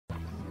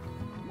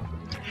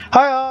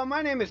Hi all,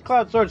 my name is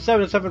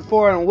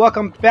CloudSword774 and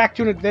welcome back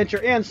to an adventure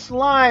in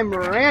Slime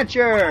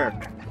Rancher!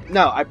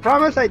 No, I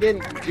promise I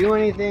didn't do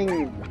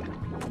anything,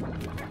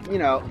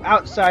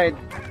 outside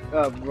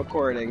of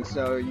recording,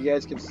 so you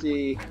guys can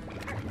see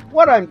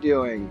what I'm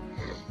doing.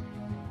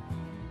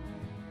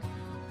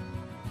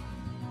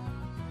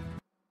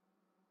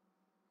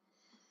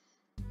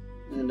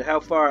 And how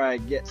far I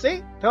get.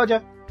 See? Told ya!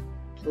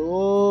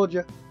 Told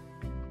ya!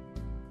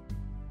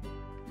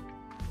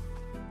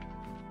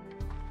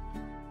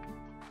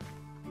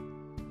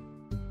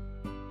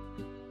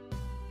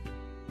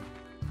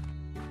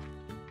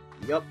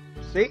 Yup,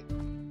 see?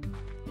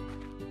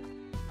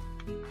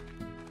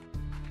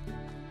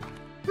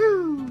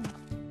 Woo!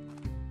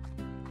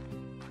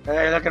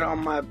 Hey, look at all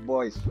my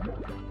boys.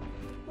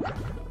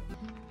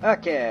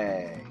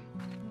 Okay.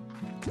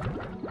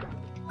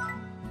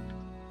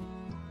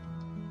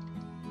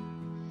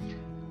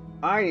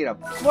 I need a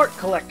plort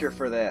collector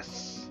for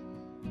this.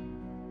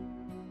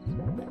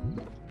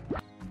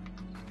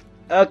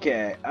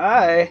 Okay,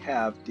 I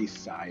have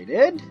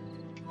decided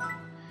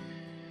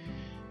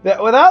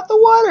that without the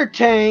water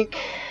tank,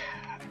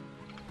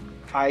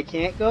 I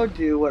can't go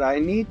do what I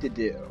need to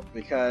do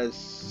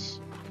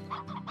because,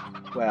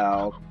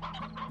 well,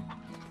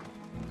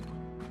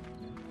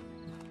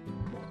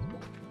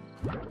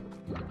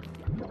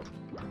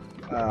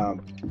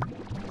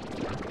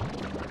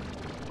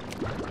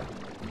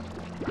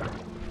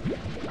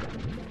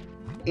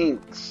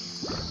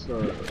 inks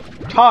or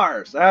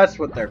tars, that's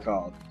what they're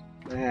called.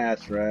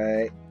 That's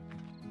right.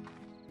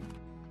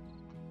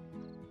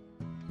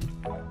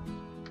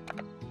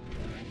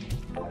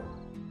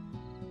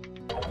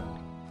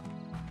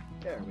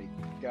 There we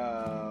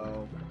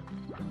go.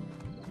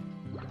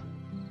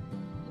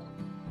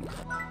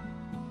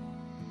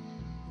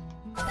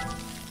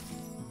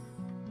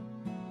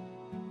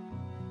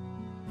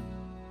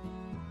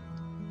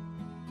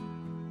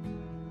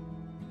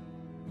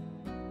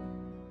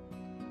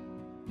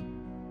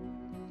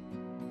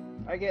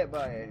 I can't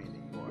buy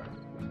anything more.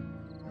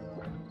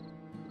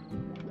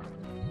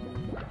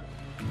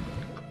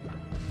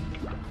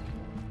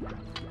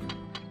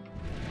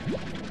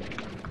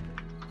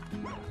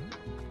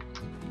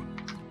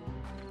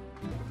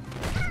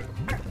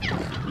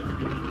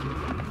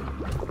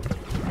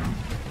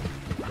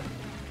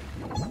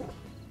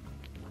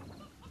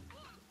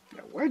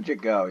 Where'd you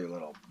go, you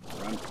little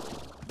runt?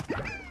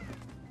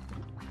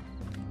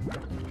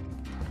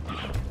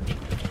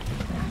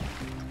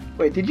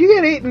 Wait, did you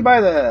get eaten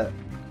by the...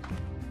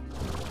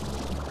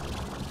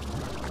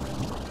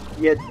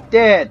 You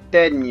did,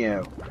 didn't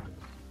you?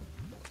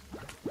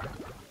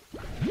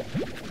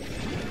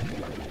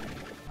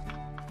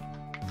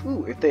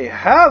 Ooh, if they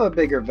have a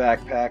bigger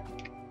backpack,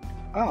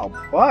 I'll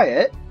buy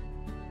it.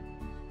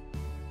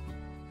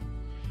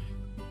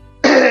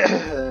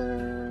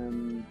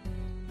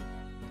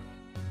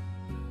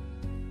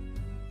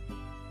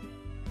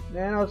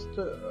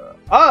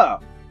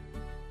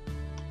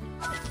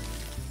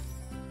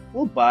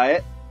 We'll buy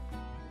it.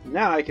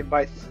 Now I can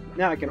buy.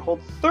 Now I can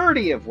hold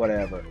 30 of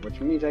whatever, which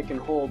means I can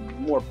hold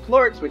more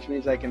plorts, which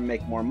means I can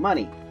make more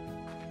money.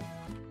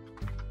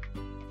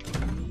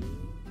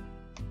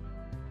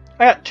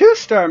 I got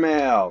 2-star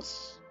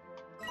mails.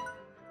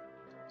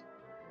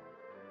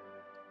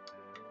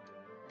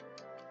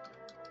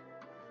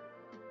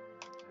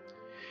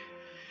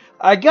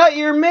 I got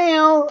your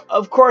mail.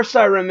 Of course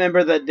I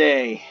remember the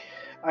day.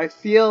 I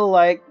feel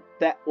like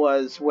that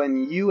was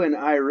when you and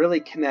I really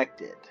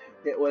connected.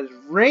 It was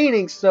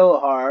raining so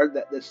hard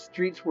that the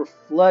streets were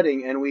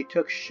flooding and we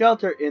took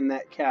shelter in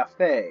that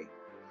cafe.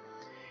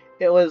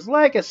 It was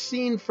like a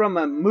scene from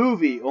a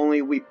movie,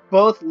 only we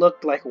both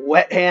looked like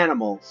wet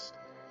animals.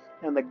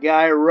 And the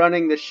guy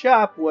running the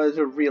shop was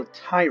a real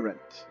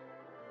tyrant.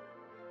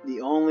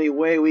 The only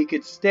way we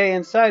could stay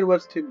inside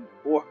was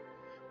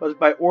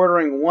by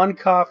ordering one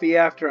coffee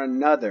after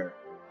another.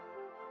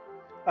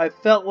 I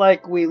felt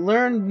like we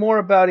learned more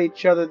about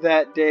each other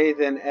that day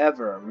than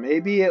ever.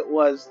 Maybe it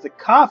was the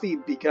coffee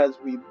because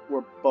we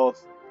were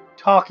both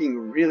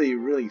talking really,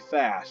 really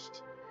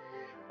fast.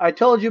 I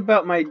told you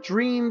about my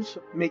dreams,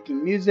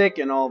 making music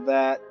and all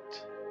that.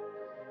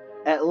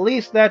 At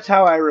least that's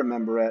how I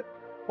remember it.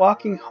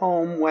 Walking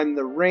home when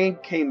the rain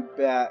came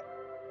back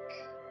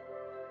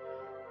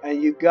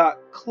and you got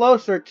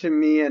closer to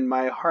me and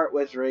my heart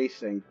was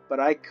racing, but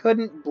I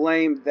couldn't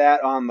blame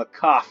that on the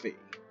coffee.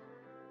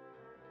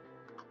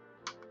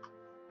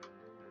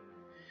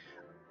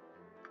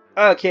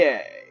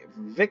 Okay,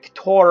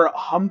 Victor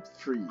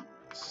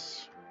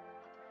Humphreys.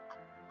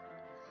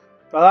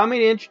 Allow me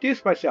to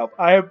introduce myself.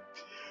 Allow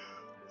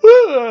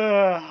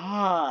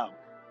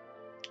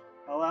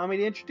me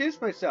to introduce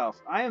myself.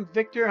 I am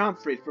Victor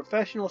Humphreys,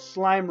 professional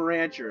slime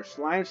rancher,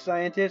 slime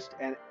scientist,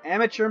 and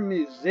amateur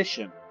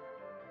musician.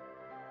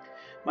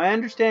 My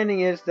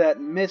understanding is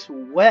that Miss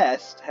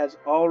West has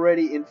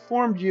already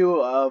informed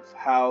you of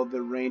how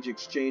the range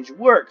exchange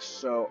works,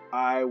 so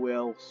I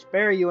will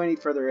spare you any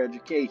further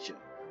education.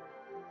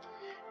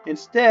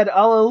 Instead,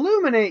 I'll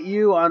illuminate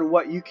you on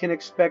what you can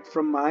expect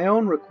from my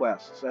own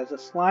requests. As a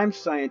slime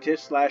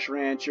scientist slash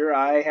rancher,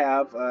 I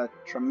have a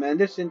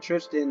tremendous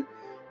interest in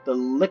the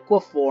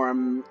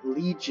liqueform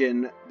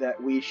legion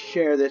that we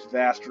share this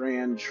vast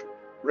range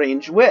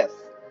with.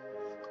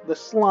 The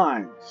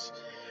slimes.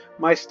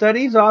 My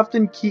studies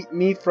often keep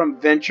me from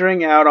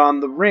venturing out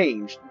on the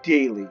range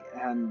daily,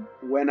 and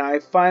when I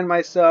find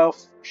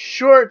myself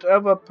short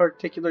of a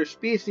particular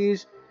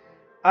species,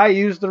 I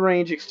use the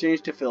range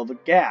exchange to fill the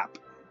gap.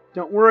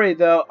 Don't worry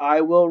though,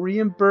 I will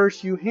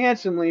reimburse you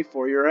handsomely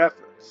for your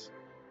efforts.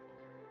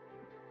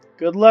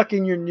 Good luck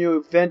in your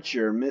new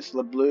venture, Miss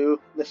LeBeau.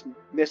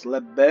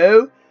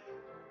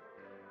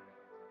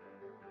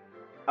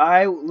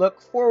 I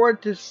look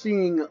forward to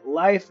seeing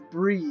life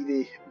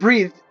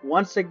breathe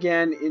once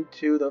again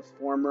into the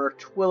former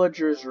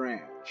Twillagers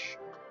Ranch.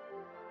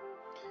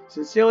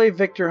 Sincerely,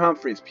 Victor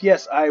Humphreys.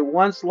 P.S. I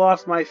once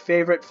lost my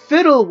favorite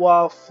fiddle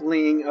while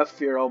fleeing a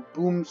feral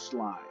boom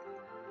slime.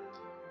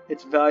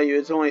 Its value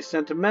is only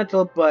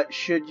sentimental, but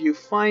should you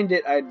find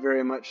it, I'd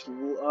very much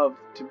love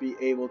to be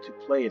able to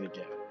play it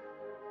again.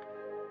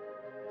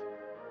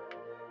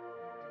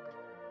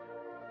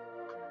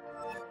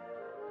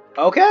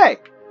 Okay.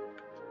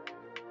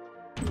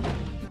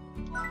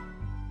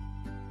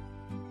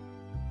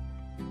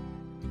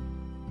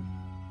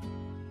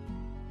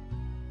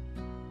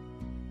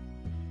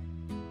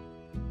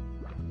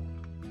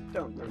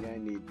 Don't think I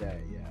need that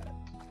yet.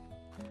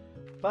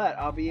 But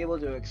I'll be able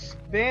to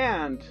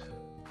expand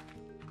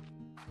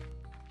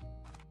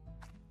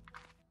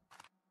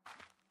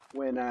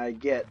when I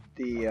get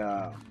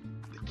the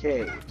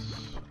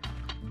caves.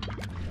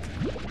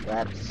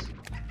 I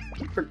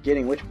keep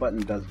forgetting which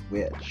button does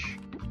which.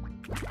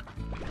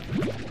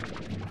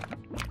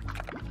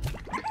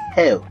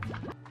 Oh.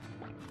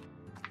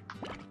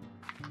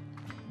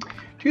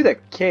 To the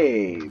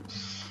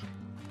caves.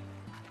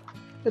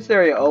 This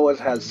area always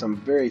has some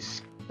very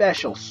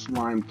special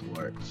slime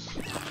plorts.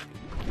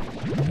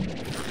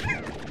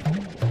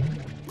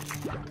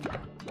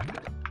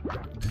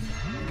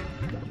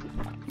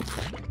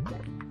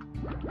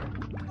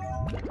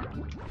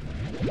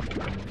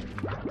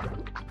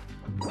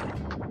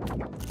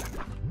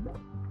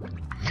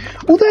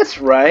 Oh, that's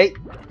right.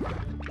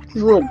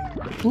 These little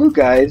blue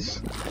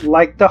guys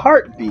like the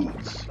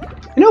heartbeats.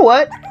 You know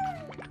what?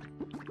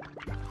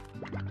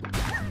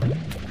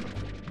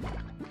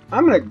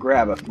 I'm gonna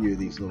grab a few of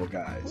these little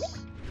guys.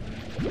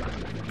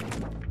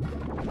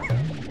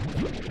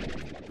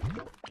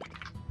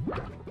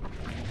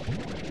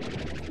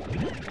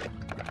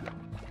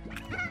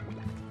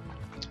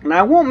 And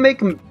I won't make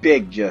them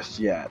big just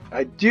yet.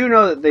 I do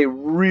know that they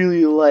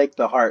really like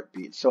the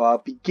heartbeat, so I'll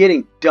be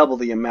getting double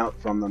the amount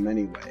from them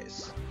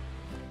anyways.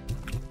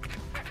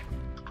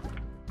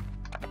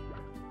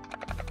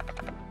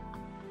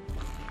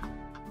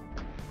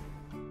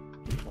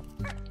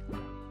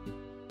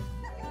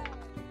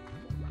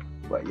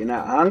 What, you're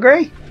not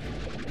hungry?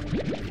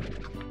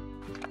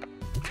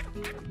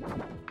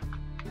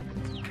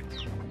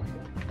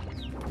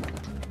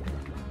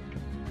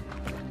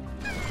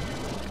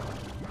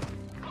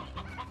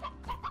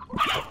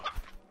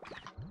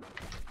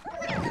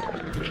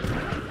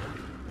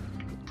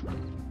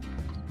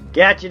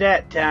 Got you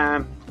that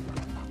time.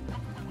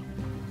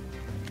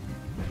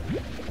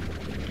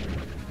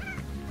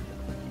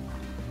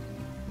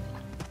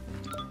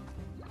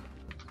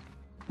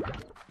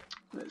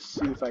 Let's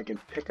see if I can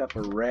pick up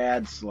a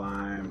rad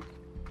slime.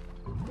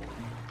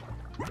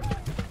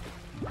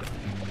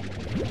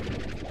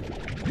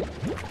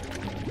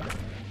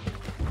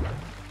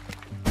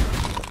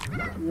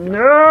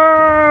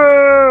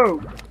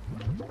 No!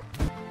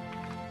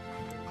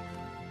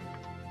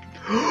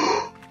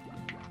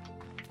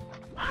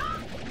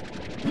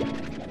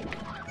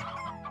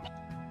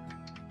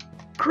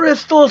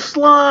 Crystal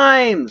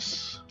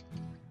slimes!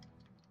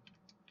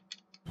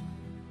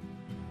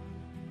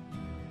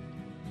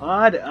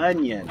 Odd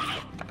onion.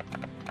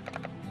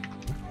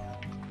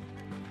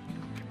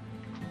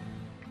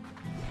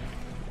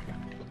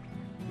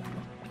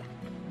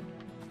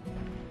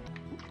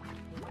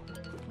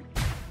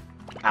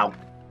 Ow.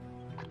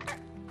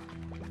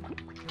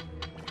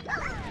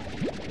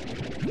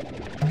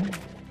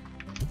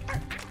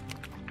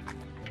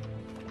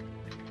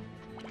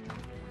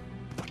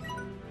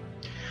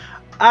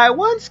 I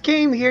once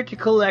came here to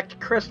collect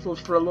crystals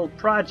for a little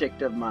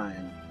project of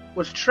mine.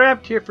 Was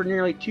trapped here for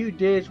nearly 2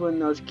 days when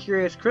those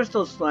curious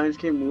crystal slimes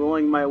came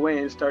rolling my way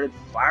and started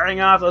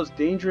firing off those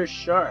dangerous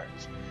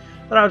shards.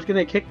 Thought I was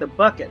going to kick the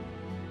bucket.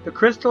 The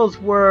crystals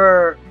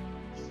were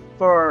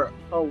for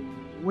a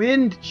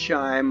wind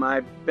chime,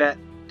 I bet.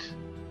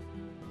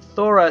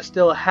 Thora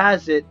still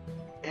has it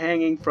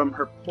hanging from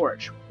her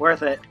porch.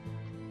 Worth it.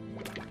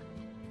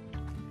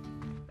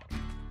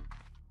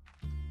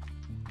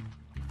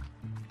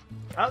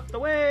 Out the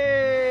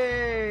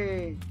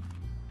way!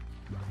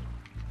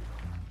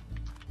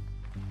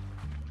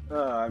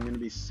 Oh, I'm going to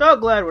be so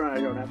glad when I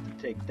don't have to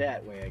take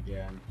that way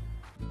again.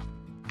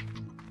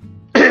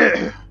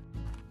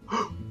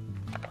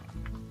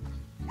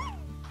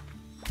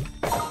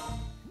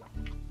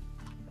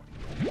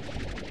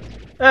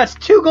 That's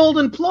 2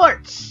 golden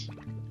plorts.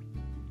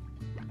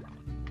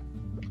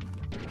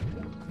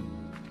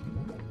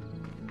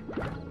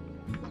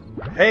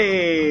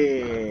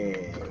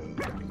 Hey,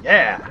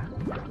 yeah.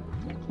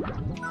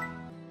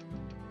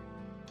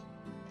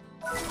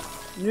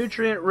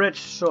 Nutrient-rich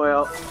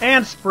soil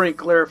and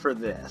sprinkler for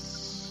this.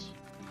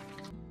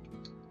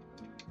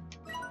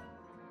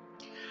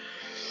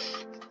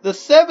 The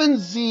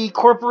 7Z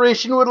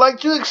Corporation would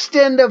like to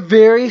extend a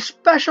very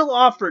special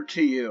offer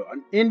to you.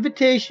 An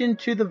invitation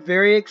to the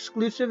very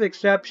exclusive,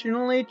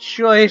 exceptionally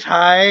choice,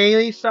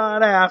 highly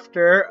sought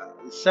after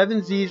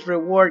 7Z's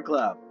Reward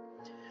Club.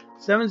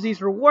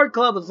 7Z's Reward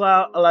Club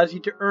allows you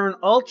to earn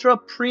ultra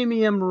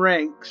premium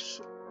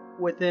ranks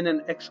within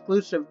an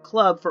exclusive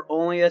club for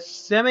only a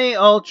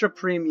semi-ultra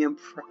premium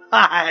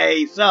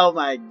price. Oh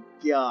my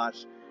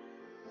gosh.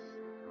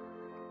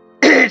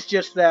 It's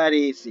just that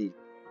easy.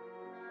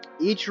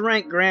 Each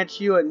rank grants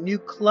you a new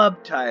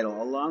club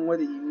title along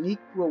with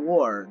unique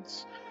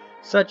rewards,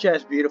 such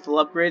as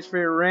beautiful upgrades for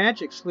your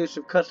ranch,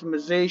 exclusive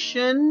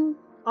customization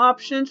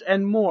options,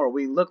 and more.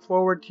 We look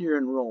forward to your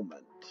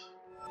enrollment.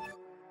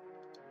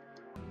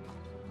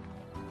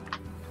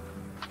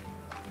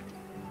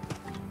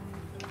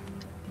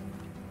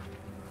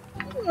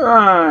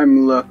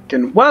 I'm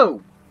looking.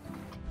 Whoa!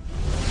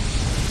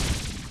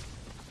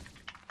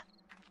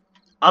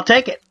 I'll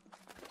take it.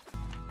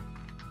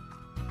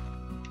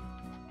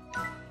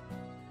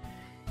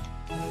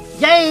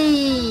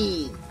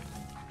 Yay!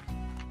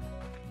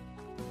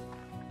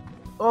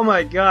 Oh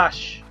my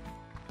gosh.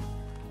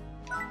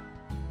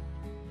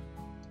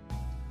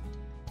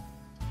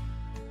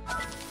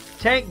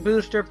 Tank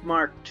booster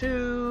Mark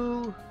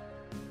II.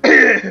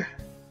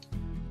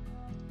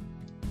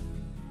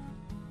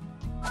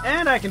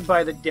 And I can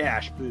buy the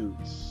dash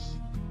boots.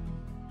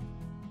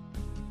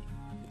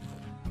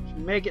 To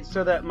make it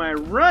so that my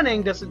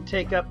running doesn't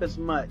take up as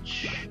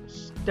much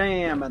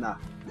stamina.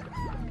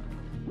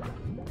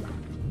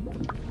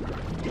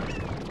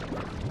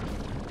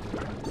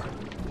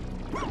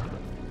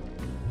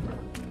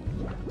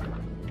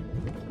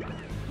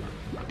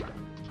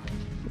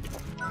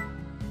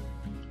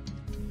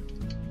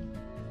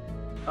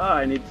 Oh,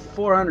 I need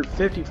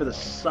 450 for the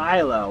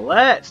silo.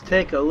 Let's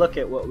take a look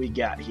at what we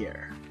got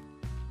here.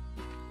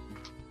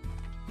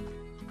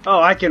 Oh,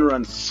 I can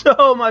run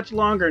so much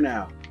longer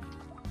now.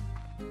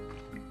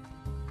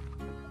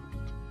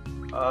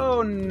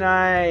 Oh,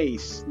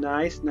 nice.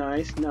 Nice,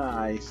 nice,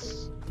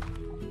 nice.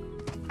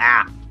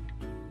 Ah.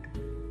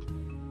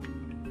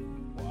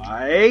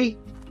 Why?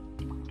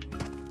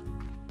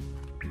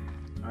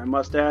 I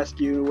must ask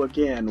you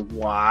again,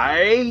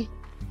 why?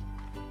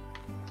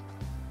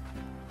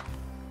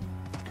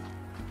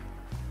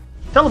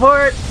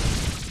 Teleport!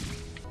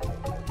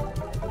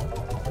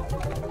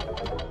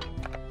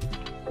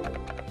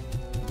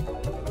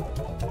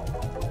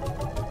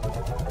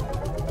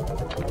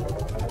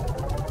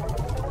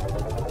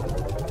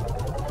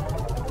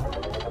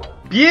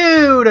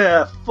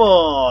 Beautiful!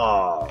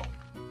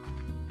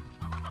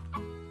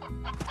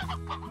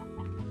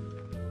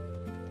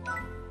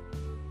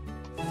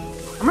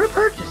 I'm gonna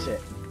purchase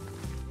it.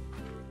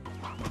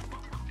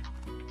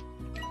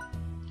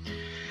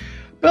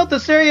 Built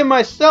this area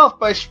myself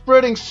by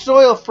spreading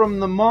soil from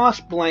the moss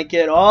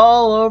blanket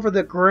all over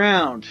the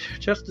ground,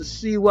 just to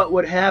see what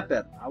would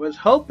happen. I was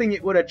hoping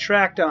it would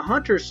attract a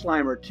hunter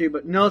slime or two,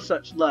 but no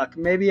such luck.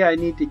 Maybe I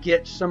need to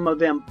get some of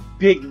them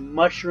big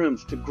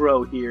mushrooms to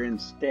grow here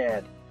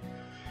instead.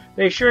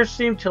 They sure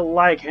seem to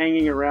like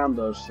hanging around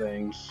those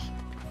things.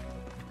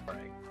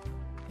 Right.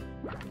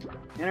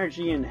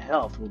 Energy and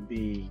health will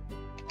be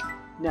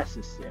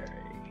necessary.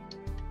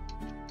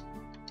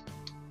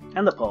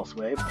 And the pulse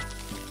wave.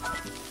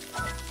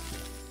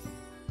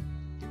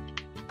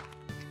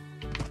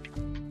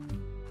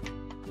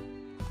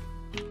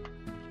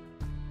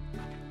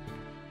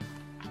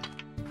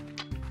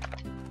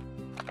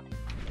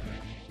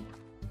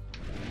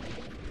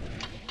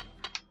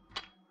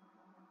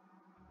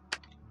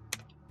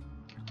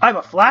 I have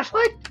a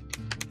flashlight?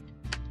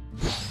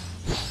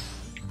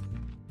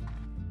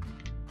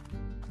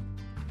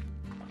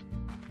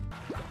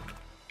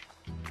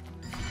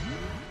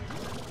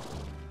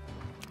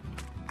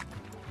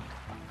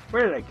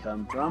 Where did I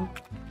come from?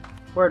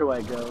 Where do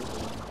I go?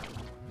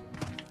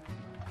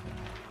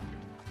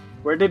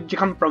 Where did you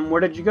come from?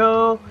 Where did you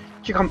go?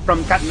 Did you come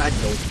from, Cotton Eye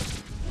Joe?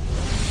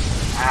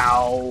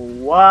 Ow,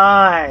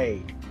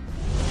 why?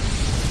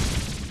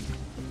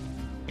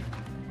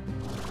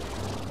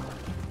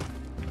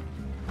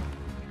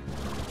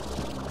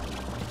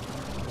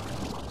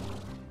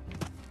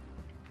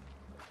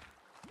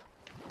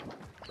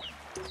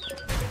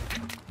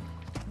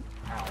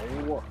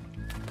 Ow.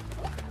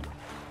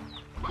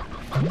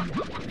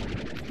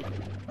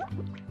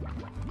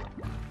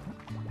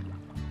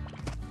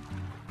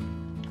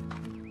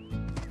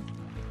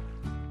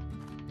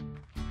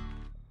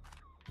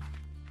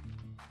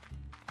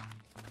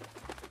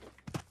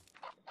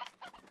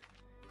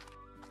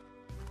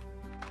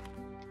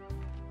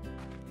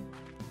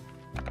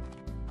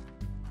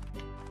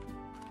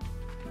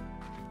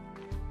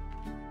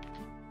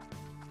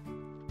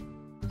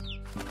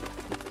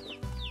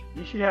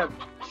 You should have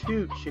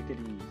 2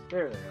 chickadees.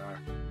 There they are.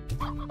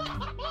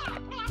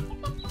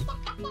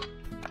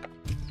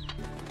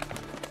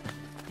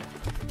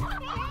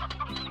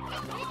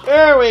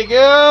 There we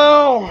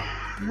go.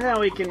 Now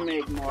we can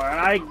make more.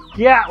 I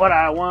got what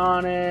I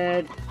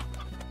wanted.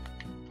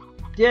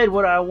 Did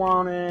what I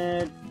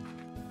wanted.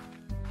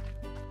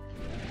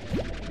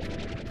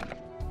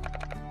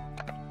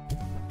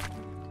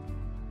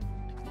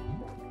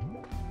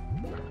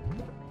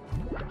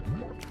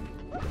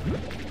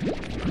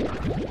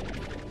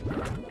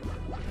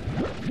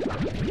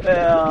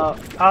 Well,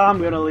 I'm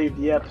going to leave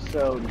the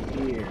episode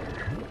here.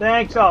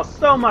 Thanks all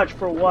so much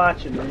for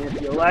watching, and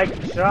if you liked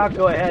the show,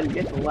 go ahead and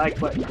hit the like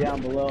button down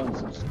below and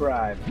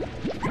subscribe.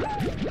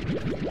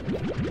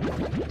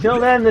 Till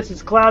then, this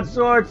is Cloud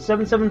Sword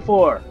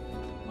 774,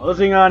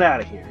 closing on out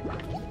of here.